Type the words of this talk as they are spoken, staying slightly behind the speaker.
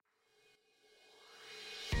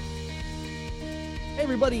Hey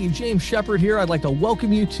everybody, James Shepard here. I'd like to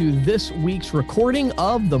welcome you to this week's recording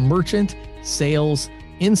of the Merchant Sales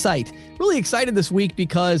Insight. Really excited this week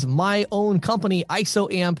because my own company,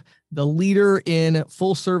 ISOAMP, the leader in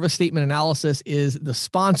full service statement analysis, is the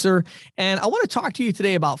sponsor. And I want to talk to you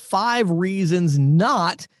today about 5 reasons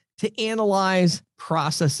not to analyze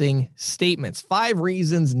processing statements. 5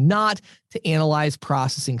 reasons not to analyze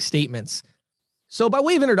processing statements. So by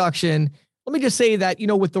way of introduction, let me just say that,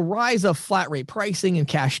 with the rise of flat rate pricing and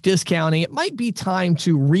cash discounting, it might be time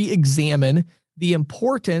to re-examine the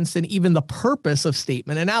importance and even the purpose of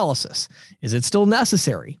statement analysis. Is it still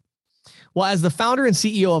necessary? Well, as the founder and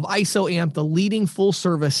CEO of ISOAMP, the leading full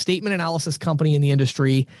service statement analysis company in the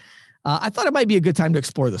industry, I thought it might be a good time to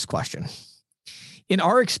explore this question. In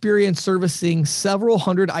our experience servicing several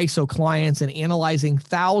hundred ISO clients and analyzing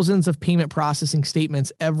thousands of payment processing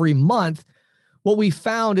statements every month, what we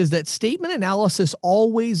found is that statement analysis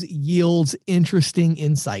always yields interesting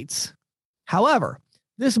insights. However,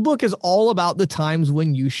 this book is all about the times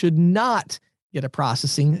when you should not get a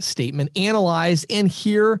processing statement analyzed, and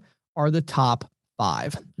here are the top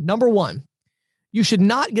 5. Number 1, you should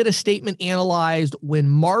not get a statement analyzed when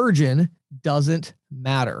margin doesn't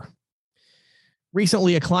matter.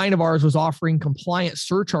 Recently, a client of ours was offering compliant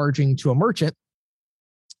surcharging to a merchant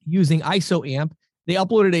using ISOAMP. They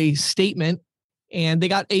uploaded a statement and they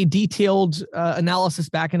got a detailed analysis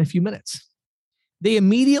back in a few minutes. They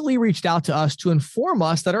immediately reached out to us to inform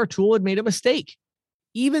us that our tool had made a mistake.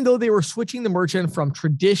 Even though they were switching the merchant from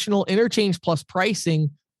traditional interchange plus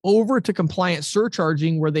pricing over to compliant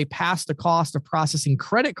surcharging, where they passed the cost of processing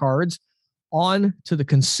credit cards on to the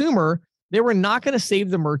consumer, they were not going to save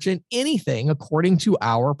the merchant anything according to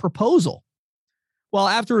our proposal. Well,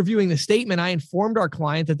 after reviewing the statement, I informed our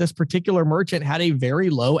client that this particular merchant had a very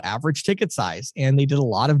low average ticket size, and they did a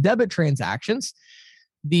lot of debit transactions.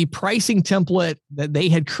 The pricing template that they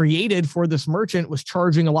had created for this merchant was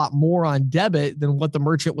charging a lot more on debit than what the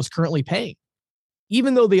merchant was currently paying.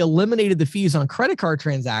 Even though they eliminated the fees on credit card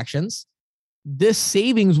transactions, this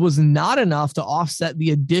savings was not enough to offset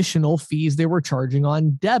the additional fees they were charging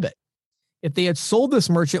on debit. If they had sold this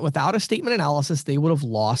merchant without a statement analysis, they would have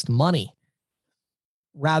lost money.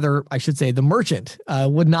 Rather, I should say the merchant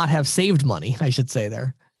would not have saved money, I should say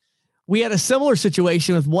there. We had a similar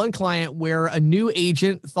situation with one client where a new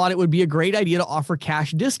agent thought it would be a great idea to offer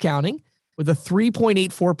cash discounting with a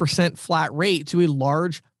 3.84% flat rate to a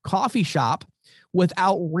large coffee shop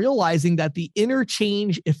without realizing that the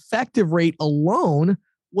interchange effective rate alone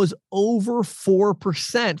was over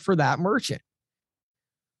 4% for that merchant.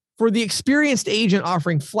 For the experienced agent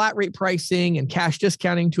offering flat rate pricing and cash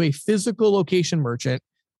discounting to a physical location merchant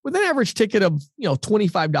with an average ticket of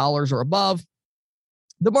 $25 or above,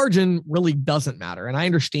 the margin really doesn't matter. And I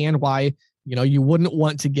understand why you wouldn't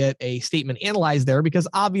want to get a statement analyzed there, because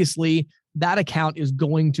obviously that account is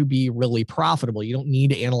going to be really profitable. You don't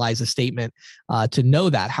need to analyze a statement to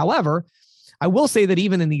know that. However, I will say that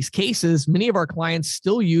even in these cases, many of our clients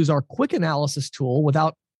still use our quick analysis tool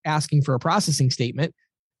without asking for a processing statement,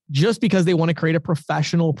 just because they want to create a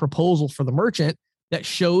professional proposal for the merchant that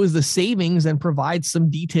shows the savings and provides some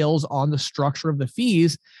details on the structure of the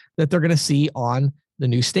fees that they're going to see on the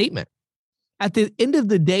new statement. At the end of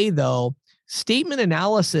the day, though, statement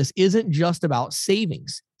analysis isn't just about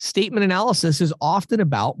savings. Statement analysis is often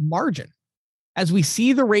about margin. As we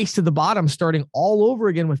see the race to the bottom starting all over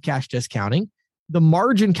again with cash discounting, the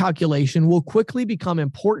margin calculation will quickly become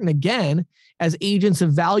important again as agents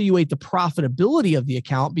evaluate the profitability of the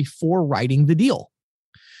account before writing the deal.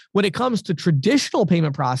 When it comes to traditional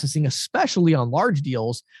payment processing, especially on large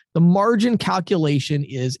deals, the margin calculation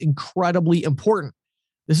is incredibly important.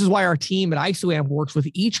 This is why our team at ISOAMP works with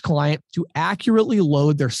each client to accurately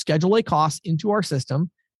load their Schedule A costs into our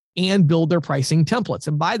system and build their pricing templates.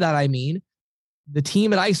 And by that, I mean the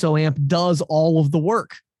team at ISOAMP does all of the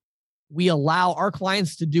work. We allow our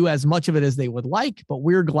clients to do as much of it as they would like, but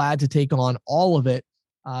we're glad to take on all of it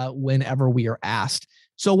whenever we are asked.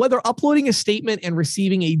 So whether uploading a statement and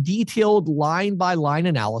receiving a detailed line-by-line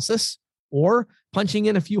analysis, or punching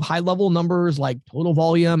in a few high-level numbers like total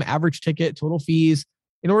volume, average ticket, total fees,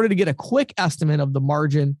 in order to get a quick estimate of the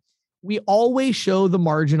margin, we always show the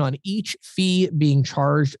margin on each fee being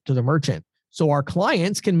charged to the merchant, so our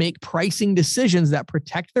clients can make pricing decisions that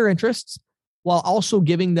protect their interests while also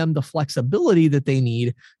giving them the flexibility that they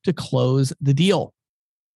need to close the deal.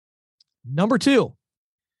 Number 2,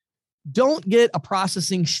 don't get a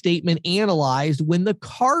processing statement analyzed when the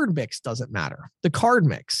card mix doesn't matter. The card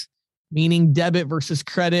mix, meaning debit versus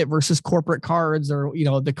credit versus corporate cards, or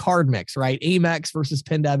the card mix, right? Amex versus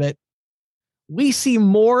PIN debit. We see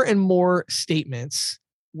more and more statements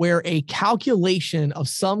where a calculation of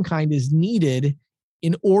some kind is needed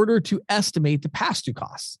in order to estimate the pass-through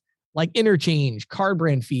costs, like interchange, card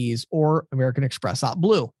brand fees, or American Express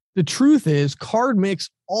OptBlue. The truth is, card mix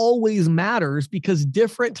always matters because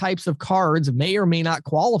different types of cards may or may not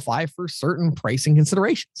qualify for certain pricing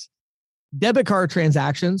considerations. Debit card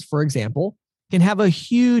transactions, for example, can have a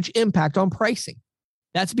huge impact on pricing.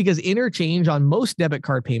 That's because interchange on most debit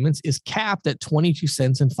card payments is capped at 22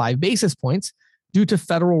 cents and 5 basis points due to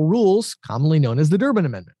federal rules, commonly known as the Durbin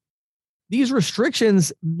Amendment. These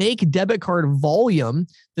restrictions make debit card volume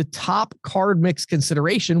the top card mix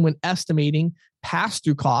consideration when estimating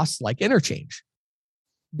pass-through costs like interchange.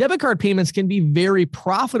 Debit card payments can be very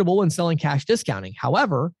profitable when selling cash discounting.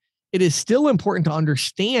 However, it is still important to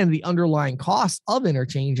understand the underlying costs of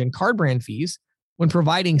interchange and card brand fees when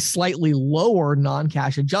providing slightly lower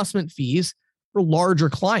non-cash adjustment fees for larger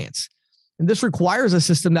clients. And this requires a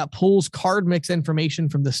system that pulls card mix information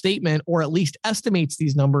from the statement or at least estimates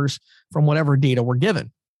these numbers from whatever data we're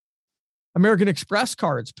given. American Express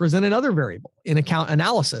cards present another variable in account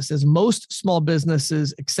analysis, as most small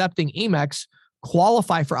businesses accepting Amex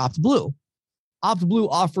qualify for OptBlue. OptBlue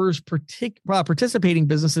offers participating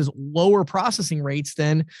businesses lower processing rates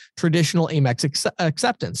than traditional Amex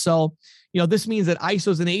acceptance. So, this means that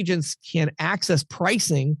ISOs and agents can access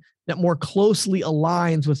pricing that more closely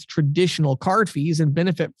aligns with traditional card fees and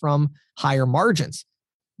benefit from higher margins.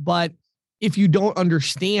 But if you don't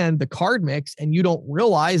understand the card mix and you don't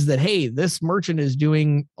realize that, hey, this merchant is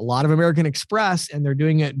doing a lot of American Express and they're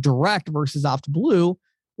doing it direct versus OptBlue,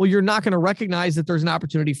 well, you're not going to recognize that there's an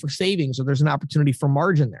opportunity for savings or there's an opportunity for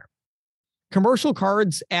margin there. Commercial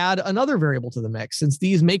cards add another variable to the mix, since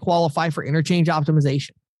these may qualify for interchange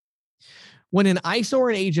optimization. When an ISO or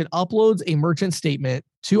an agent uploads a merchant statement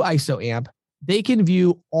to ISOAMP, they can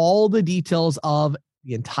view all the details of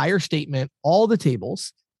the entire statement, all the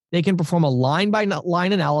tables. They can perform a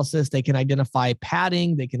line-by-line analysis. They can identify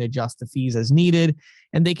padding. They can adjust the fees as needed,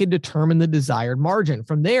 and they can determine the desired margin.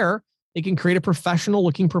 From there, they can create a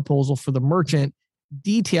professional-looking proposal for the merchant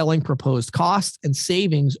detailing proposed costs and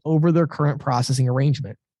savings over their current processing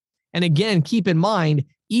arrangement. And again, keep in mind,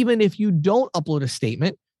 even if you don't upload a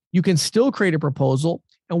statement, you can still create a proposal,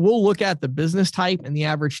 and we'll look at the business type and the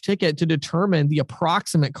average ticket to determine the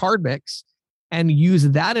approximate card mix and use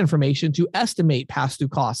that information to estimate pass-through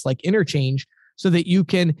costs like interchange so that you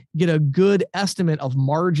can get a good estimate of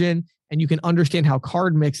margin and you can understand how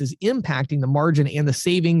card mix is impacting the margin and the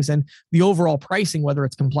savings and the overall pricing, whether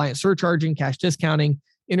it's compliant surcharging, cash discounting,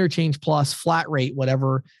 interchange plus, flat rate,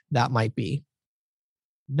 whatever that might be.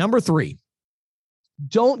 Number 3,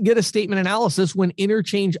 don't get a statement analysis when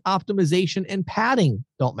interchange optimization and padding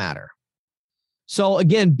don't matter. So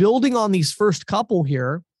again, building on these first couple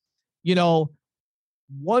here,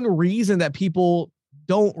 one reason that people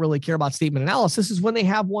don't really care about statement analysis is when they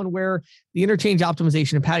have one where the interchange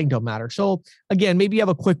optimization and padding don't matter. So again, maybe you have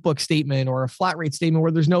a QuickBooks statement or a flat rate statement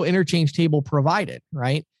where there's no interchange table provided,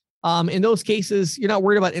 right? In those cases, you're not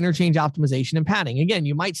worried about interchange optimization and padding. Again,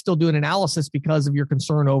 you might still do an analysis because of your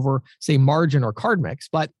concern over, say, margin or card mix.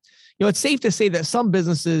 But it's safe to say that some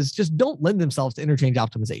businesses just don't lend themselves to interchange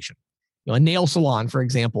optimization. A nail salon, for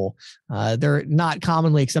example, they're not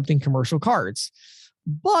commonly accepting commercial cards,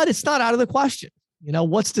 but it's not out of the question.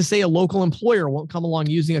 What's to say a local employer won't come along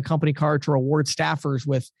using a company card to reward staffers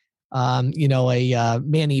with, a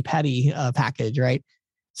mani-pedi package, right?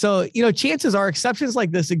 So, chances are exceptions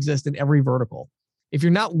like this exist in every vertical. If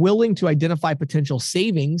you're not willing to identify potential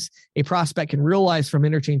savings a prospect can realize from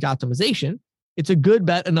interchange optimization, it's a good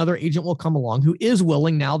bet another agent will come along who is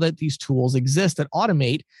willing now that these tools exist that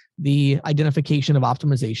automate the identification of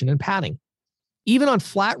optimization and padding. Even on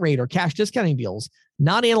flat rate or cash discounting deals,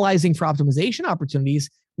 not analyzing for optimization opportunities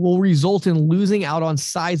will result in losing out on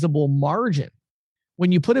sizable margin.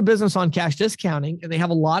 When you put a business on cash discounting and they have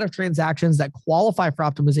a lot of transactions that qualify for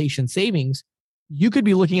optimization savings, you could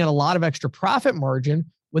be looking at a lot of extra profit margin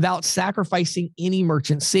without sacrificing any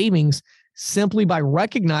merchant savings, simply by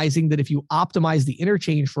recognizing that if you optimize the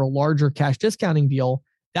interchange for a larger cash discounting deal,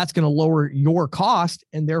 that's going to lower your cost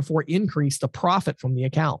and therefore increase the profit from the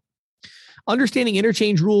account. Understanding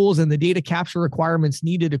interchange rules and the data capture requirements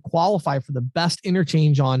needed to qualify for the best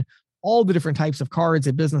interchange on all the different types of cards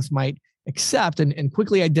a business might accept and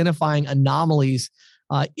quickly identifying anomalies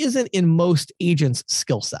isn't in most agents'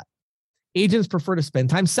 skill set. Agents prefer to spend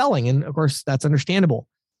time selling, and of course, that's understandable.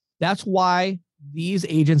 That's why these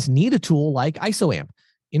agents need a tool like ISOAMP.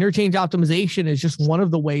 Interchange optimization is just one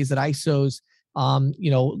of the ways that ISOs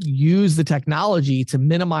use the technology to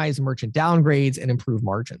minimize merchant downgrades and improve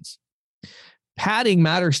margins. Padding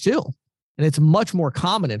matters too. And it's much more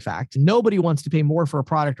common, in fact. Nobody wants to pay more for a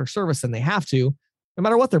product or service than they have to, no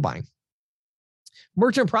matter what they're buying.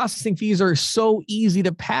 Merchant processing fees are so easy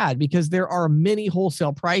to pad because there are many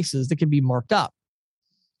wholesale prices that can be marked up.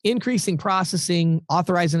 Increasing processing,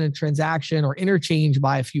 authorizing a transaction or interchange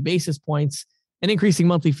by a few basis points, and increasing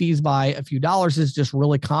monthly fees by a few dollars is just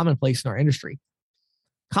really commonplace in our industry.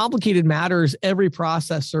 Complicated matters, every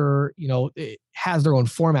processor, it has their own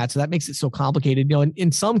format. So that makes it so complicated.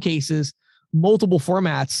 In some cases, multiple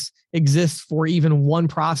formats exist for even one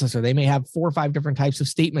processor. They may have 4 or 5 different types of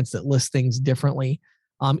statements that list things differently.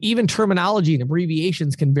 Even terminology and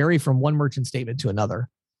abbreviations can vary from one merchant statement to another.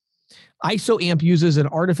 ISOAMP uses an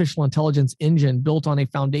artificial intelligence engine built on a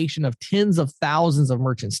foundation of tens of thousands of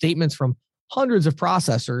merchant statements from hundreds of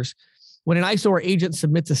processors. When an ISO or agent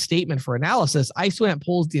submits a statement for analysis, ISOAMP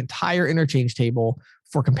pulls the entire interchange table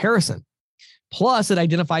for comparison. Plus, it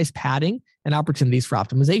identifies padding and opportunities for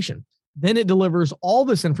optimization. Then it delivers all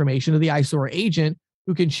this information to the ISO or agent,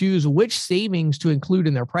 who can choose which savings to include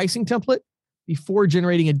in their pricing template before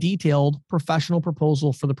generating a detailed professional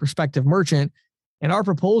proposal for the prospective merchant. And our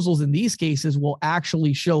proposals in these cases will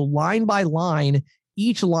actually show line by line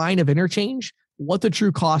each line of interchange, what the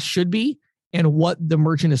true cost should be, and what the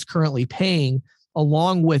merchant is currently paying,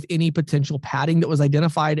 along with any potential padding that was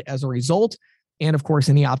identified as a result, and of course,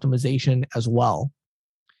 any optimization as well.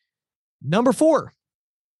 Number 4,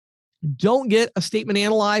 don't get a statement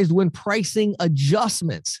analyzed when pricing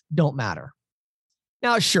adjustments don't matter.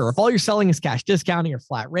 Now, sure, if all you're selling is cash discounting or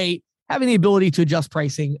flat rate, having the ability to adjust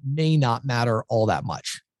pricing may not matter all that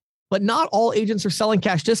much. But not all agents are selling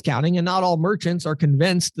cash discounting, and not all merchants are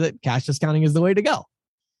convinced that cash discounting is the way to go.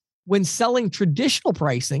 When selling traditional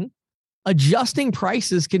pricing, adjusting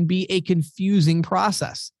prices can be a confusing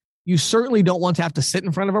process. You certainly don't want to have to sit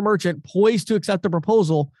in front of a merchant poised to accept a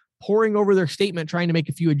proposal, poring over their statement, trying to make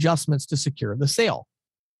a few adjustments to secure the sale.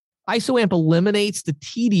 ISOAMP eliminates the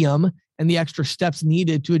tedium and the extra steps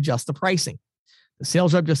needed to adjust the pricing. The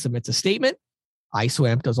sales rep just submits a statement.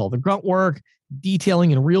 ISOAMP does all the grunt work,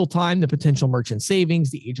 detailing in real time the potential merchant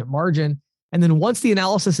savings, the agent margin. And then once the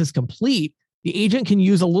analysis is complete, the agent can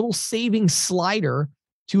use a little savings slider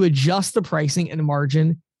to adjust the pricing and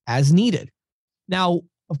margin as needed. Now,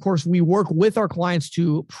 of course, we work with our clients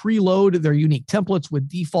to preload their unique templates with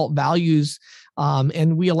default values,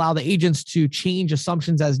 and we allow the agents to change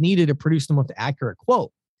assumptions as needed to produce the most accurate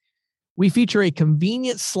quote. We feature a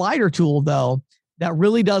convenient slider tool, though, that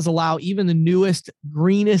really does allow even the newest,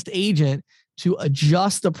 greenest agent to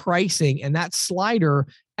adjust the pricing, and that slider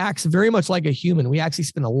acts very much like a human. We actually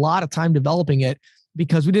spent a lot of time developing it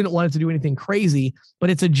because we didn't want it to do anything crazy, but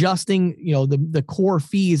it's adjusting, the core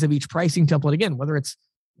fees of each pricing template. Again, whether it's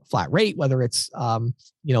flat rate, whether it's,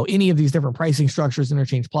 any of these different pricing structures,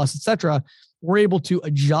 Interchange Plus, et cetera, we're able to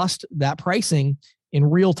adjust that pricing in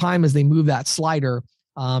real time as they move that slider.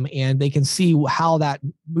 And they can see how that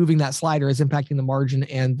moving that slider is impacting the margin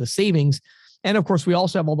and the savings. And of course, we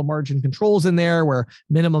also have all the margin controls in there, where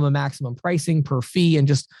minimum and maximum pricing per fee and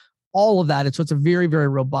just all of that. So it's a very, very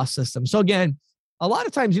robust system. So again, a lot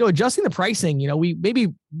of times, adjusting the pricing, we maybe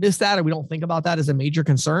miss that or we don't think about that as a major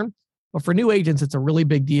concern. But for new agents, it's a really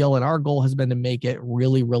big deal. And our goal has been to make it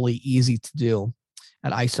really, really easy to do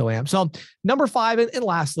at ISOAMP. So number 5, and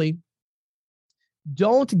lastly,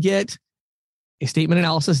 don't get a statement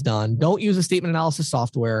analysis done. Don't use a statement analysis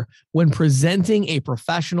software when presenting a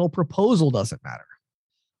professional proposal. Doesn't matter.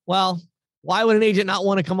 Well, why would an agent not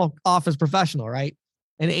want to come off as professional, right?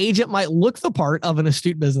 An agent might look the part of an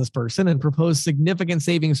astute business person and propose significant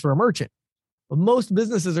savings for a merchant. But most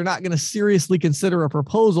businesses are not going to seriously consider a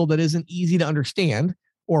proposal that isn't easy to understand,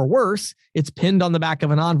 or worse, it's pinned on the back of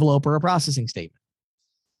an envelope or a processing statement.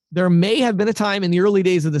 There may have been a time in the early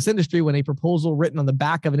days of this industry when a proposal written on the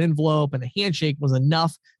back of an envelope and a handshake was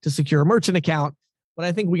enough to secure a merchant account, but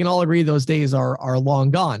I think we can all agree those days are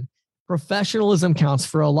long gone. Professionalism counts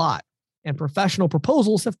for a lot, and professional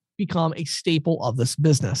proposals have become a staple of this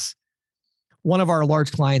business. One of our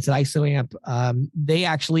large clients at ISOAMP, they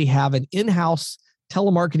actually have an in-house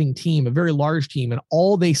telemarketing team, a very large team, and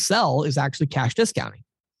all they sell is actually cash discounting.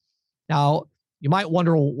 Now, you might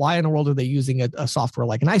wonder, well, why in the world are they using a software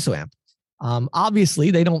like an ISOAMP?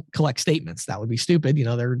 Obviously, they don't collect statements. That would be stupid.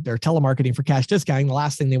 They're telemarketing for cash discounting. The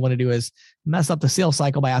last thing they want to do is mess up the sales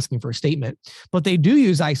cycle by asking for a statement. But they do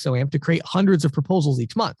use ISOAMP to create hundreds of proposals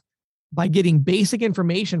each month. By getting basic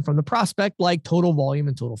information from the prospect, like total volume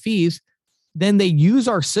and total fees, then they use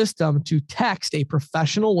our system to text a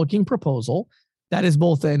professional-looking proposal that is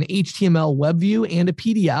both an HTML web view and a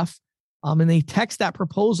PDF. And they text that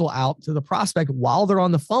proposal out to the prospect while they're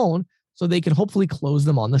on the phone so they can hopefully close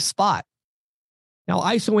them on the spot. Now,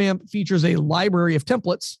 ISOAMP features a library of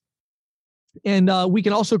templates, and we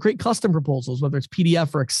can also create custom proposals, whether it's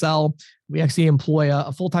PDF or Excel. We actually employ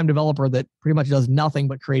a full-time developer that pretty much does nothing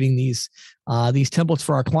but creating these templates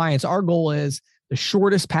for our clients. Our goal is the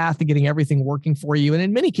shortest path to getting everything working for you. And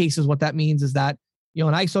in many cases, what that means is that,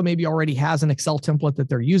 an ISO maybe already has an Excel template that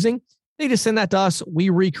they're using. They just send that to us. We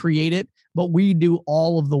recreate it, but we do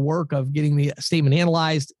all of the work of getting the statement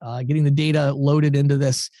analyzed, getting the data loaded into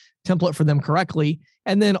this template for them correctly.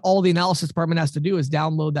 And then all the analysis department has to do is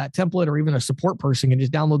download that template, or even a support person can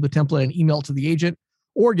just download the template and email it to the agent,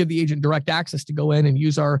 or give the agent direct access to go in and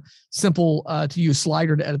use our simple to use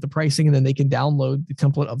slider to edit the pricing, and then they can download the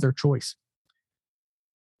template of their choice.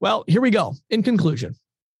 Well, here we go. In conclusion,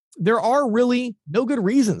 there are really no good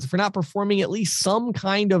reasons for not performing at least some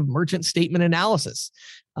kind of merchant statement analysis.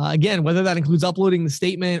 Again, whether that includes uploading the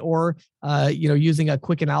statement or using a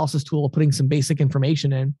quick analysis tool, putting some basic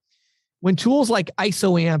information in. When tools like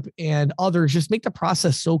ISOAMP and others just make the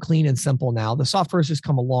process so clean and simple now, the software has just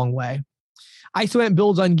come a long way. ISOAMP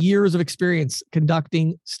builds on years of experience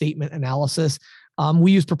conducting statement analysis.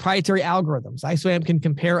 We use proprietary algorithms. ISOAMP can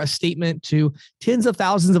compare a statement to tens of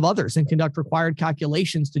thousands of others and conduct required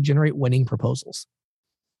calculations to generate winning proposals.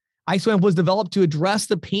 ISOAMP was developed to address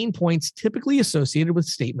the pain points typically associated with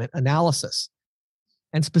statement analysis,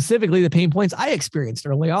 and specifically the pain points I experienced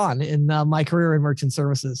early on in my career in merchant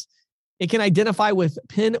services. It can identify with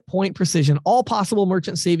pinpoint precision all possible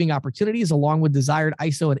merchant saving opportunities along with desired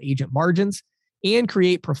ISO and agent margins, and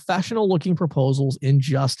create professional-looking proposals in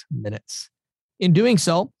just minutes. In doing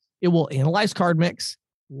so, it will analyze card mix,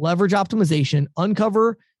 leverage optimization,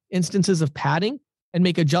 uncover instances of padding, and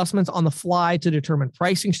make adjustments on the fly to determine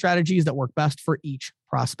pricing strategies that work best for each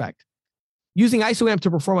prospect. Using ISOAMP to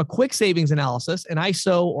perform a quick savings analysis, an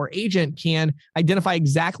ISO or agent can identify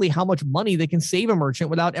exactly how much money they can save a merchant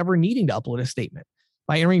without ever needing to upload a statement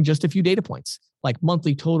by entering just a few data points, like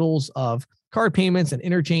monthly totals of card payments and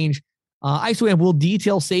interchange. ISOAMP will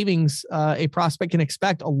detail savings a prospect can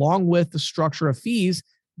expect, along with the structure of fees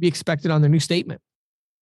to be expected on their new statement.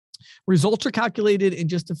 Results are calculated in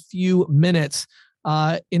just a few minutes.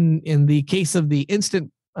 In the case of the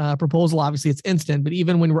instant proposal, obviously it's instant, but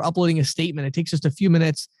even when we're uploading a statement, it takes just a few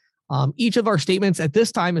minutes. Each of our statements at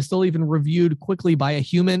this time is still even reviewed quickly by a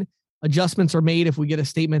human. Adjustments are made if we get a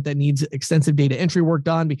statement that needs extensive data entry work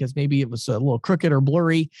done because maybe it was a little crooked or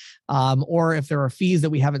blurry, or if there are fees that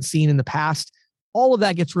we haven't seen in the past. All of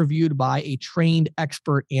that gets reviewed by a trained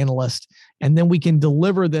expert analyst, and then we can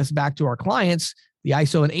deliver this back to our clients, the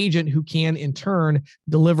ISO and agent, who can in turn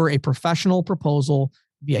deliver a professional proposal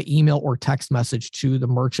via email or text message to the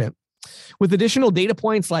merchant. With additional data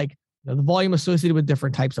points like the volume associated with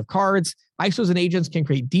different types of cards, ISOs and agents can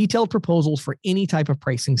create detailed proposals for any type of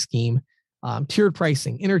pricing scheme, tiered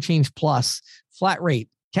pricing, interchange plus, flat rate,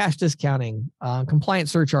 cash discounting, compliant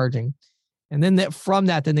surcharging. And then from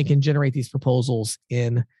that, then they can generate these proposals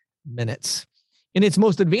in minutes. In its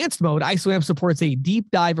most advanced mode, ISOAMP supports a deep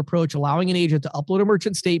dive approach, allowing an agent to upload a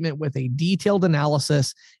merchant statement with a detailed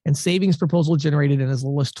analysis and savings proposal generated in as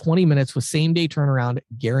little as 20 minutes with same-day turnaround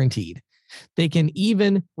guaranteed. They can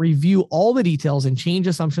even review all the details and change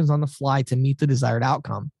assumptions on the fly to meet the desired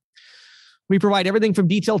outcome. We provide everything from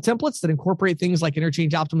detailed templates that incorporate things like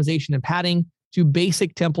interchange optimization and padding to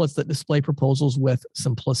basic templates that display proposals with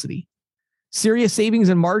simplicity. Serious savings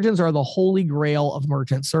and margins are the holy grail of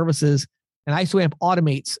merchant services, and ISOAMP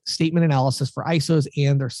automates statement analysis for ISOs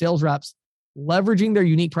and their sales reps, leveraging their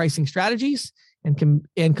unique pricing strategies and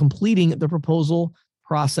completing the proposal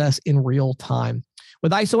process in real time.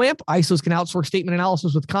 With ISOAMP, ISOs can outsource statement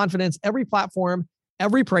analysis with confidence. Every platform,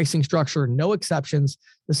 every pricing structure, no exceptions.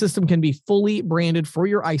 The system can be fully branded for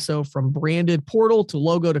your ISO, from branded portal to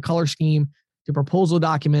logo to color scheme to proposal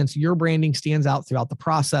documents. Your branding stands out throughout the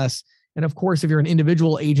process. And of course, if you're an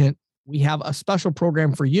individual agent, we have a special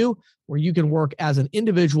program for you where you can work as an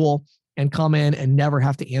individual and come in and never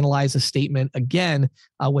have to analyze a statement again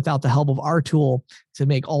without the help of our tool to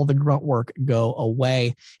make all the grunt work go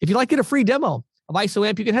away. If you'd like to get a free demo of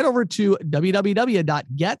ISOAMP, you can head over to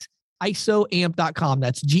www.getisoamp.com.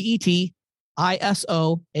 That's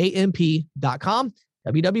GETISOAMP.com,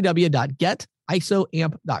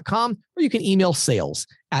 www.getisoamp.com, or you can email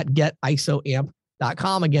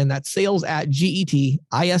sales@getisoamp.com. Again, that's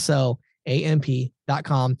sales@getisoamp.com.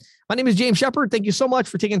 My name is James Shepard. Thank you so much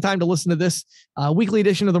for taking time to listen to this weekly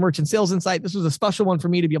edition of the Merchant Sales Insight. This was a special one for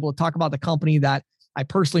me to be able to talk about the company that I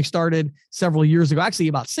personally started several years ago, actually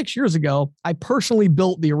about 6 years ago. I personally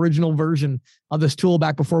built the original version of this tool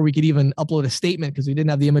back before we could even upload a statement because we didn't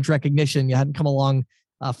have the image recognition. You hadn't come along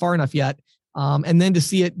far enough yet. And then to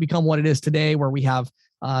see it become what it is today, where we have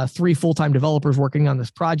 3 full-time developers working on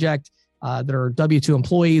this project that are W-2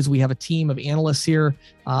 employees. We have a team of analysts here.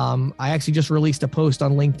 I actually just released a post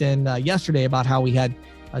on LinkedIn yesterday about how we had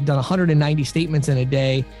done 190 statements in a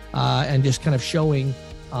day and just kind of showing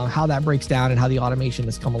how that breaks down and how the automation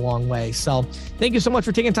has come a long way. So thank you so much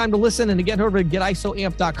for taking time to listen. And again, head over to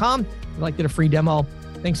getisoamp.com if you'd like to get a free demo.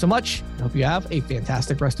 Thanks so much. I hope you have a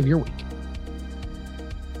fantastic rest of your week.